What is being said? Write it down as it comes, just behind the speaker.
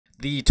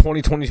The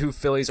 2022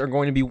 Phillies are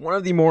going to be one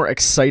of the more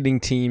exciting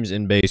teams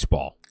in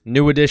baseball.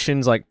 New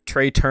additions like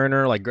Trey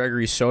Turner, like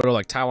Gregory Soto,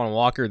 like Taijuan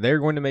Walker, they're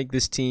going to make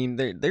this team,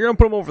 they're going to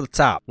put them over the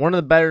top. One of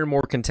the better,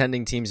 more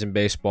contending teams in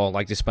baseball,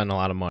 like to spend a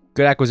lot of money.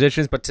 Good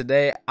acquisitions, but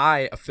today,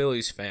 I, a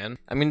Phillies fan,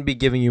 I'm going to be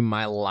giving you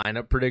my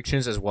lineup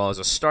predictions as well as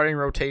a starting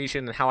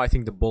rotation and how I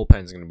think the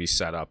bullpen is going to be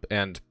set up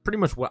and pretty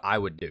much what I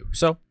would do.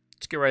 So,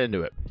 let's get right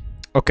into it.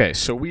 Okay,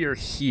 so we are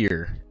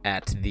here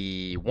at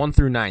the 1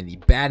 through 9, the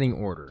batting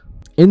order.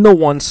 In the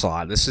 1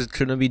 slot, this is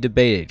going to be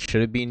debated.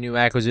 Should it be new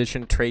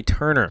acquisition Trey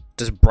Turner?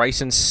 Does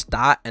Bryson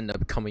Stott end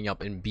up coming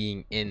up and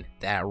being in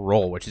that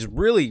role, which is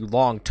really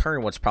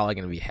long-term what's probably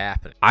going to be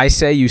happening? I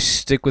say you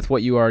stick with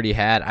what you already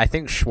had. I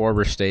think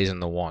Schwarber stays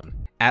in the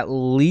 1. At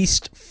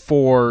least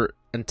for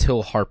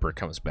until Harper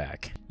comes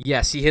back.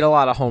 Yes, he hit a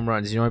lot of home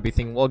runs. You might be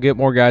thinking, we'll get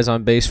more guys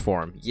on base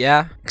for him.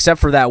 Yeah,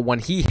 except for that when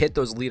he hit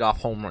those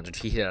leadoff home runs, which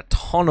he hit a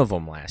ton of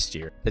them last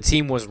year, the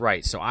team was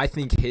right. So I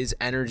think his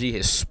energy,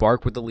 his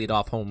spark with the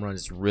leadoff home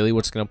runs is really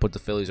what's going to put the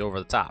Phillies over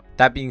the top.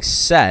 That being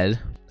said,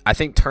 I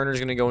think Turner's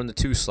going to go in the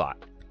 2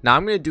 slot. Now,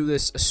 I'm going to do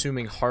this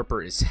assuming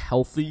Harper is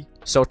healthy.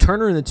 So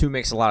Turner in the 2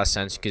 makes a lot of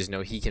sense because, you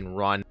know, he can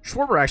run.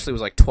 Schwarber actually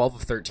was like 12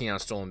 of 13 on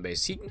stolen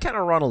base. He can kind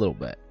of run a little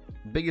bit.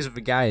 Big as of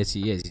a guy as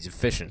he is, he's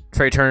efficient.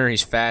 Trey Turner,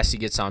 he's fast, he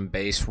gets on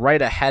base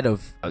right ahead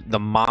of the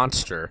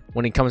monster.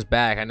 When he comes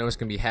back, I know it's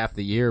going to be half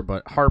the year,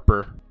 but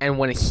Harper. And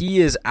when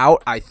he is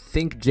out, I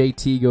think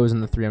JT goes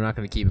in the 3. I'm not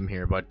going to keep him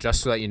here, but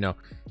just so that you know,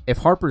 if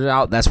Harper's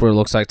out, that's what it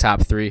looks like,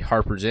 top 3.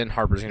 Harper's in,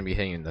 Harper's going to be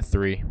hitting in the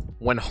 3.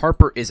 When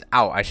Harper is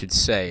out, I should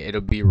say,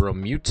 it'll be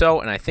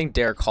Realmuto, and I think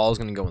Derek Hall is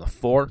going to go in the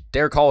 4.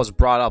 Derek Hall was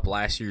brought up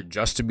last year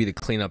just to be the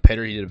cleanup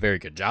hitter. He did a very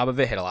good job of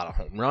it, hit a lot of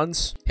home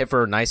runs, hit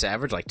for a nice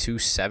average, like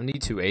 270,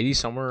 280,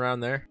 somewhere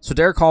around there. So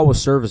Derek Hall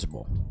was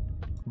serviceable.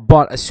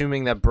 But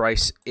assuming that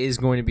Bryce is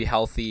going to be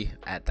healthy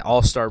at the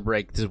All-Star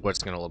break, this is what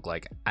it's going to look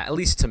like, at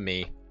least to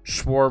me.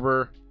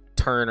 Schwarber,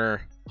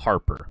 Turner,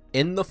 Harper.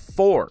 In the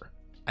 4.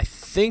 I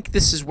think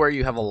this is where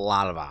you have a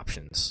lot of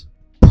options.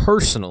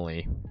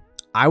 Personally,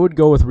 I would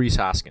go with Rhys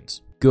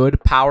Hoskins.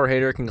 Good power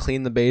hitter, can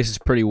clean the bases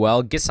pretty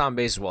well, gets on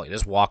base as well. He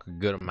does walk a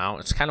good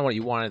amount. It's kind of what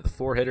you wanted, the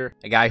 4 hitter.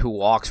 A guy who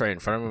walks right in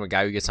front of him, a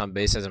guy who gets on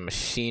base as a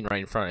machine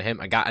right in front of him.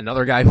 I got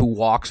another guy who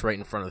walks right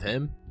in front of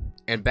him.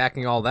 And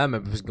backing all them,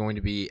 it was going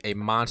to be a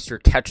monster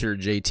catcher,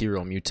 JT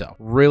Realmuto.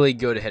 Really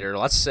good hitter.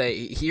 Let's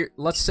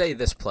say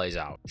this plays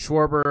out.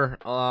 Schwarber,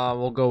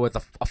 we'll go with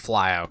a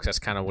fly out because that's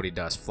kind of what he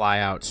does. Fly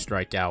out,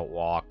 strike out,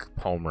 walk,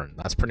 home run.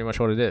 That's pretty much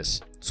what it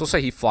is. So let's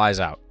say he flies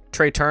out.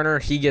 Trey Turner,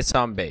 he gets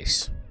on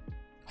base.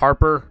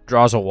 Harper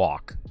draws a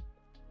walk.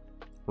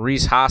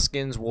 Rhys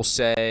Hoskins, we'll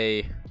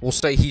say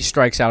he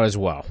strikes out as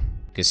well,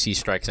 because he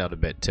strikes out a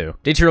bit too.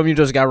 JT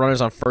Realmuto's got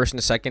runners on first and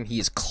a second. He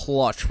is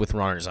clutch with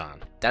runners on.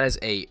 That is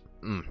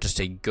just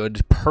a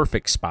good,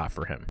 perfect spot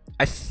for him.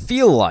 I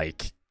feel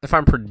like, if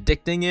I'm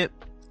predicting it,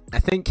 I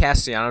think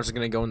Castellanos is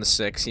going to go in the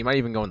 6. He might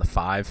even go in the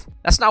 5.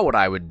 That's not what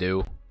I would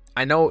do.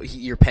 I know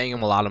you're paying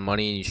him a lot of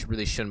money, and you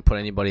really shouldn't put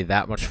anybody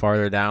that much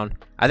farther down.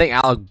 I think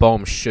Alec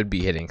Bohm should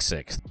be hitting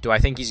 6th. Do I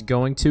think he's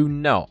going to?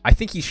 No. I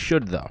think he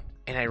should, though.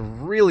 And I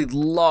really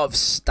love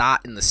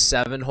Stott in the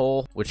 7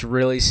 hole, which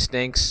really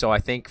stinks. So I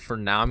think for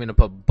now, I'm going to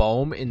put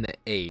Bohm in the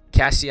 8.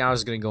 Castellanos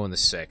is going to go in the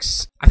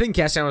 6. I think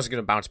Castellanos is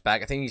going to bounce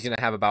back. I think he's going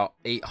to have about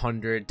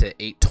 800 to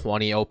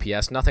 820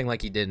 OPS. Nothing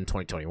like he did in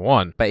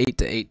 2021, but 8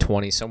 to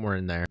 820, somewhere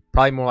in there.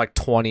 Probably more like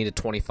 20 to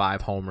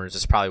 25 homers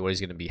is probably what he's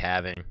going to be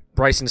having.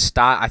 Bryson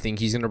Stott, I think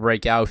he's going to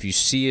break out. If you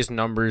see his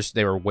numbers,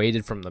 they were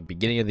weighted from the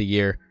beginning of the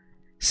year.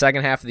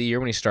 Second half of the year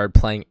when he started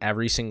playing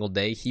every single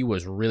day, he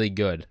was really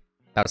good.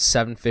 About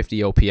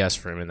 750 OPS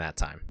for him in that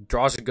time.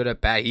 Draws a good at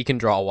bat. He can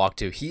draw a walk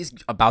too. He's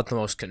about the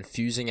most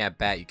confusing at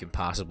bat you can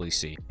possibly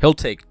see. He'll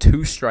take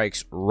 2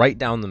 strikes right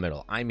down the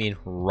middle. I mean,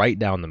 right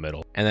down the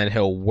middle. And then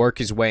he'll work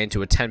his way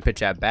into a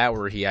 10-pitch at bat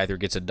where he either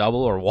gets a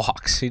double or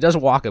walks. He does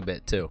walk a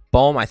bit too.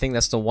 Bohm, I think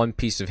that's the one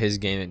piece of his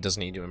game that does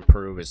need to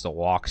improve is the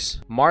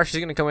walks. Marsh is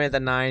going to come in at the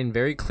 9.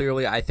 Very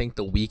clearly, I think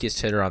the weakest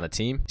hitter on the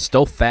team.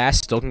 Still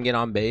fast, still can get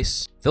on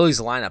base.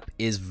 Phillies lineup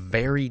is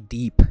very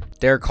deep.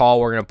 Derek Hall,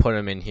 we're going to put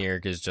him in here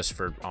because just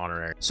for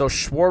honorary. So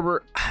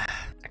Schwarber,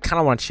 I kind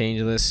of want to change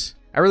this.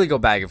 I really go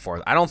back and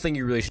forth. I don't think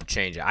you really should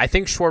change it. I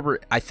think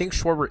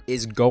Schwarber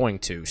is going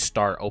to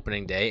start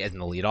opening day as in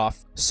the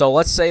leadoff. So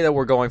let's say that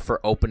we're going for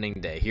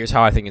opening day. Here's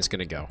how I think it's going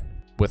to go.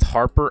 With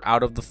Harper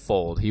out of the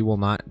fold, he will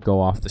not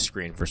go off the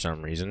screen for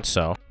some reason.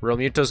 So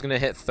Realmuto's going to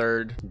hit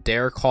 3rd.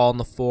 Derek Hall in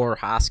the 4.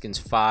 Hoskins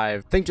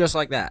 5. Think just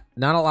like that.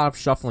 Not a lot of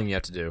shuffling you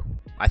have to do.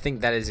 I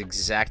think that is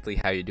exactly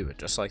how you do it.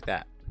 Just like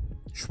that.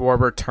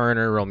 Schwarber,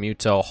 Turner,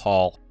 Realmuto,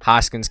 Hall,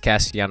 Hoskins,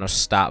 Castellanos,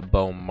 Stott,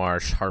 Bohm,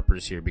 Marsh.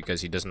 Harper's here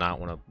because he does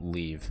not want to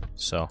leave.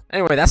 So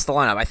anyway, that's the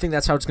lineup. I think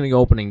that's how it's going to go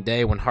opening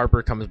day. When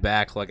Harper comes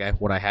back, like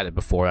what I had it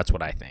before, that's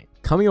what I think.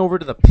 Coming over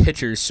to the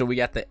pitchers, so we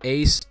got the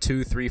ace,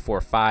 2, 3, 4,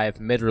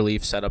 5,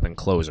 mid-relief, setup, and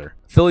closer.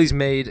 Phillies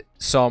made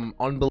some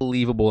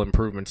unbelievable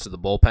improvements to the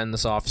bullpen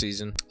this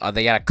offseason.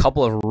 They got a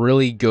couple of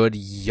really good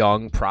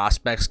young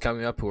prospects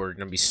coming up who are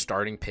going to be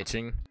starting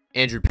pitching.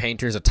 Andrew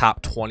Painter is a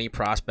top 20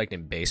 prospect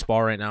in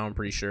baseball right now, I'm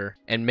pretty sure.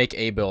 And Mick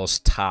Abel is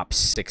top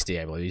 60,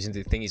 I believe. I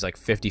think he's like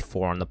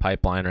 54 on the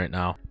pipeline right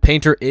now.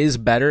 Painter is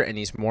better, and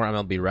he's more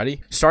MLB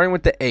ready. Starting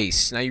with the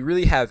ace. Now, you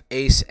really have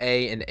ace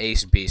A and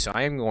ace B, so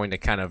I am going to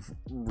kind of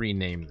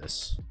rename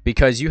this.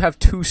 Because you have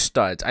two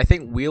studs. I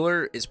think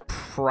Wheeler is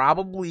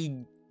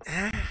probably...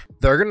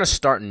 They're going to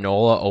start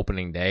Nola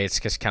opening day.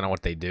 It's just kind of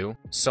what they do.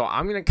 So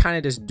I'm going to kind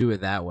of just do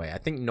it that way. I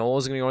think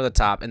Nola's going to go to the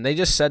top. And they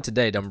just said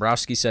today,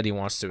 Dombrowski said he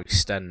wants to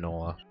extend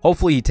Nola.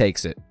 Hopefully he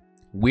takes it.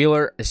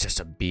 Wheeler is just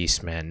a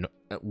beast, man.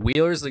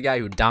 Wheeler's the guy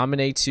who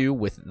dominates you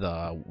with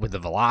the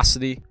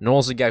velocity.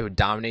 Nola's the guy who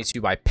dominates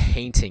you by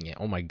painting it.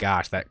 Oh my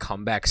gosh, that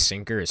comeback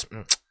sinker is...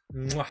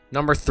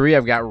 Number 3,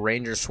 I've got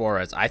Ranger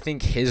Suarez. I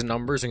think his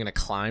numbers are going to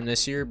climb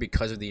this year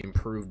because of the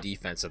improved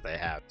defense that they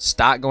have.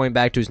 Stott going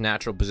back to his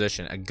natural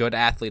position. A good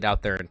athlete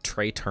out there in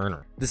Trey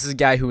Turner. This is a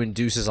guy who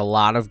induces a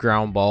lot of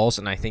ground balls,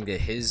 and I think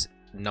that his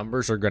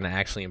numbers are going to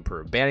actually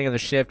improve. Batting of the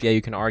shift, yeah,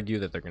 you can argue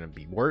that they're going to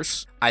be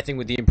worse. I think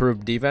with the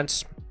improved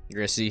defense, you're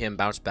going to see him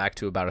bounce back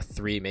to about a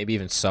 3, maybe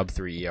even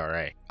sub-3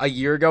 ERA. A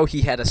year ago,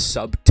 he had a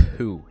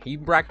sub-2. He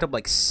racked up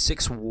like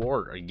 6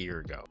 WAR a year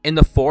ago. In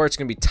the 4, it's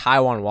going to be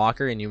Taijuan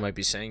Walker, and you might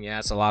be saying, yeah,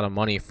 it's a lot of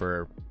money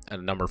for a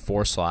number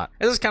 4 slot.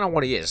 This is kind of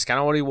what he is. It's kind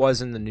of what he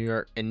was in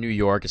New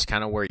York. It's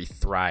kind of where he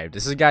thrived.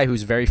 This is a guy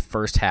who's very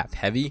first half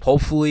heavy.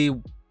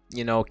 Hopefully,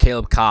 you know,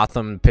 Caleb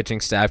Cotham,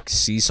 pitching staff,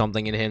 see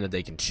something in him that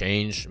they can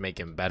change, make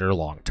him better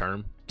long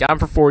term. Got him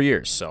for 4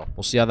 years, so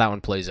we'll see how that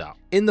one plays out.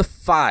 In the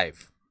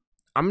 5,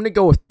 I'm going to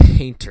go with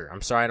Painter.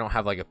 I'm sorry I don't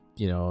have like a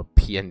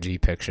PNG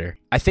picture.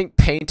 I think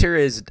Painter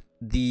is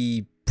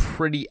the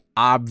pretty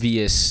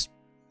obvious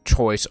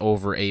choice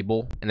over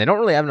Abel, and they don't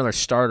really have another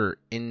starter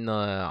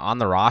on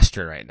the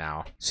roster right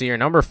now. So your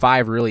number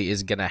 5 really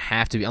is going to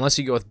have to be, unless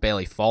you go with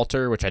Bailey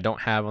Falter, which I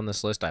don't have on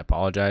this list, I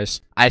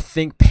apologize. I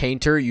think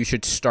Painter, you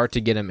should start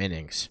to get him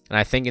innings. And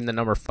I think in the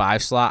number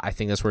 5 slot, I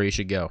think that's where you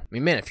should go. I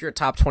mean, man, if you're a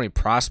top 20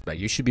 prospect,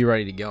 you should be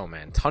ready to go,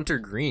 man. Hunter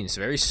Green's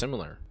very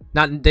similar.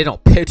 They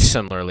don't pitch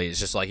similarly. It's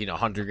just like, you know,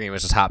 Hunter Green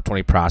was a top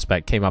 20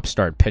 prospect, came up,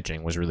 started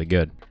pitching, was really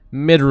good.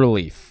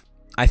 Mid-relief.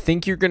 I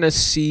think you're going to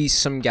see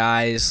some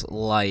guys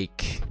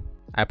like,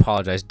 I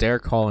apologize,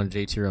 Derek Hall and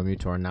JT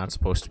Realmuto are not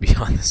supposed to be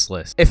on this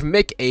list. If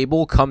Mick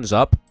Abel comes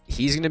up,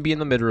 he's going to be in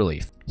the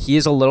mid-relief. He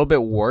is a little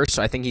bit worse,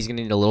 so I think he's going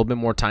to need a little bit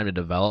more time to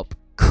develop.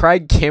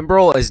 Craig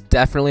Kimbrell is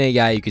definitely a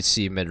guy you could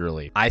see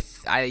mid-relief.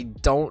 I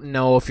don't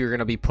know if you're going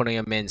to be putting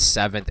him in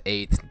 7th,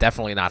 8th,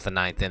 definitely not the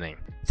 9th inning.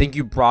 I think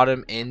you brought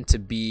him in to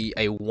be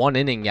a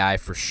 1-inning guy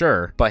for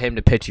sure, but him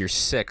to pitch your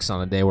 6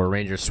 on a day where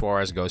Ranger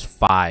Suarez goes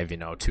 5,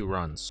 2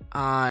 runs.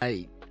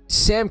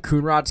 Sam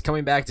Coonrod's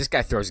coming back. This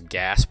guy throws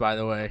gas, by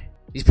the way.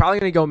 He's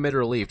probably going to go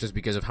mid-relief just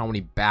because of how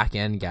many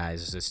back-end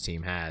guys this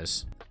team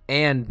has.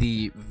 And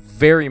the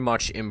very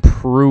much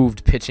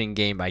improved pitching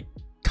game by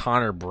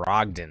Connor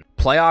Brogdon.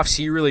 Playoffs,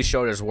 he really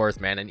showed his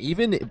worth, man. And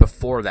even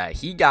before that,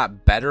 he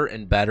got better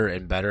and better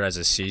and better as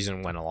the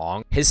season went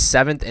along. His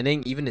 7th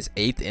inning, even his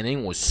 8th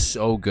inning, was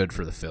so good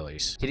for the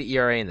Phillies. Hit an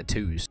ERA in the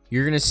 2s.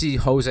 You're going to see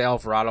Jose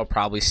Alvarado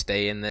probably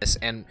stay in this.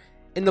 And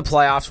in the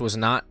playoffs was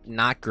not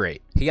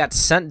great. He got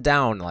sent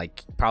down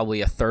like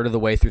probably a third of the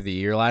way through the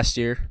year last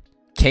year.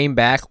 Came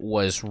back,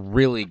 was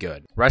really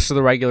good. Rest of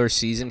the regular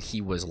season,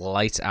 he was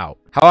lights out.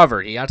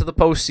 However, he got to the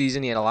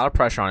postseason. He had a lot of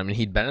pressure on him, and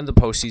he'd been in the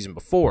postseason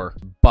before,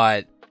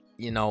 but,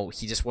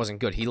 he just wasn't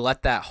good. He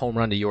let that home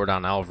run to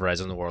Yordan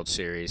Alvarez in the World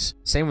Series.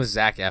 Same with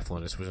Zach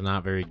Eflin. This was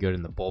not very good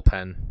in the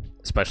bullpen,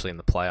 especially in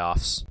the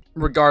playoffs.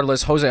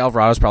 Regardless, Jose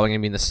Alvarado is probably going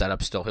to be in the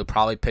setup still. He'll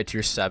probably pitch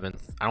your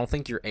 7th. I don't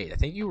think your 8th. I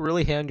think you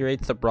really hand your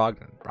 8th to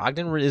Brogdon.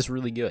 Brogdon is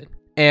really good.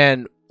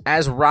 And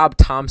as Rob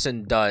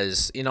Thompson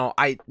does,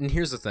 and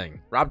here's the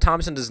thing. Rob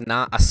Thompson does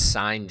not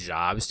assign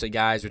jobs to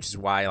guys, which is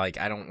why,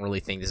 I don't really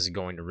think this is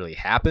going to really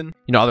happen.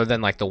 Other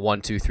than, the 1,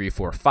 2, 3,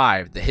 4,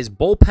 5. His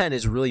bullpen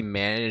is really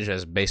managed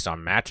as based on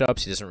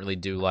matchups. He doesn't really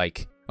do,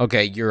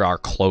 okay, you're our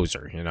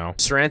closer,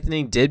 Sir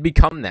Anthony did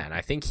become that.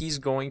 I think he's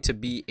going to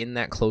be in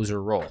that closer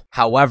role.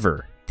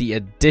 However, the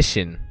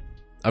addition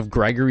of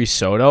Gregory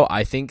Soto,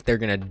 I think they're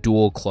going to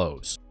dual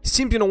close. This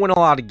team's going to win a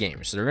lot of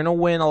games. They're going to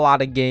win a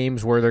lot of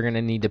games where they're going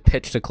to need to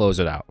pitch to close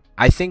it out.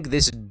 I think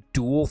this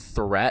dual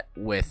threat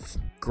with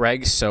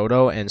Greg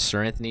Soto and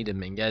Sir Anthony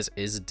Dominguez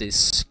is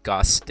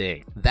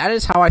disgusting. That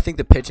is how I think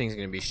the pitching is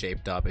going to be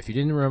shaped up. If you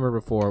didn't remember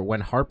before,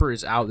 when Harper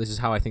is out, this is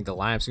how I think the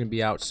lineup's going to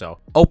be out. So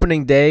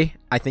opening day,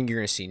 I think you're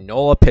going to see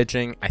Nola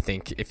pitching. I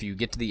think if you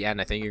get to the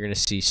end, I think you're going to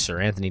see Sir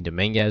Anthony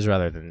Dominguez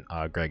rather than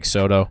Greg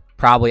Soto.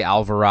 Probably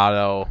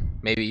Alvarado,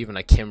 maybe even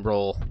a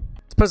Kimbrell.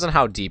 Depends on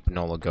how deep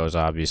Nola goes,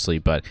 obviously.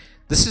 But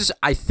this is,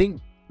 I think,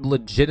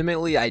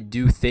 legitimately, I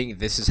do think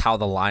this is how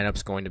the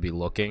lineup's going to be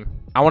looking.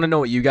 I want to know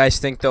what you guys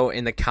think, though,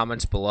 in the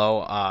comments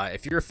below.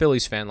 If you're a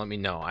Phillies fan, let me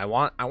know. I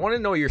want to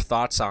know your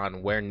thoughts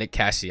on where Nick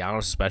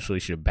Castellanos especially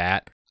should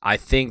bat. I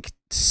think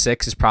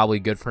 6 is probably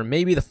good for him.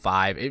 Maybe the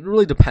 5. It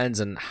really depends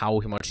on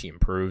how much he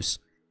improves.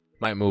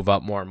 Might move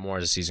up more and more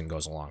as the season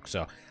goes along.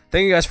 So,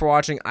 thank you guys for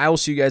watching. I will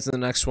see you guys in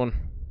the next one.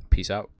 Peace out.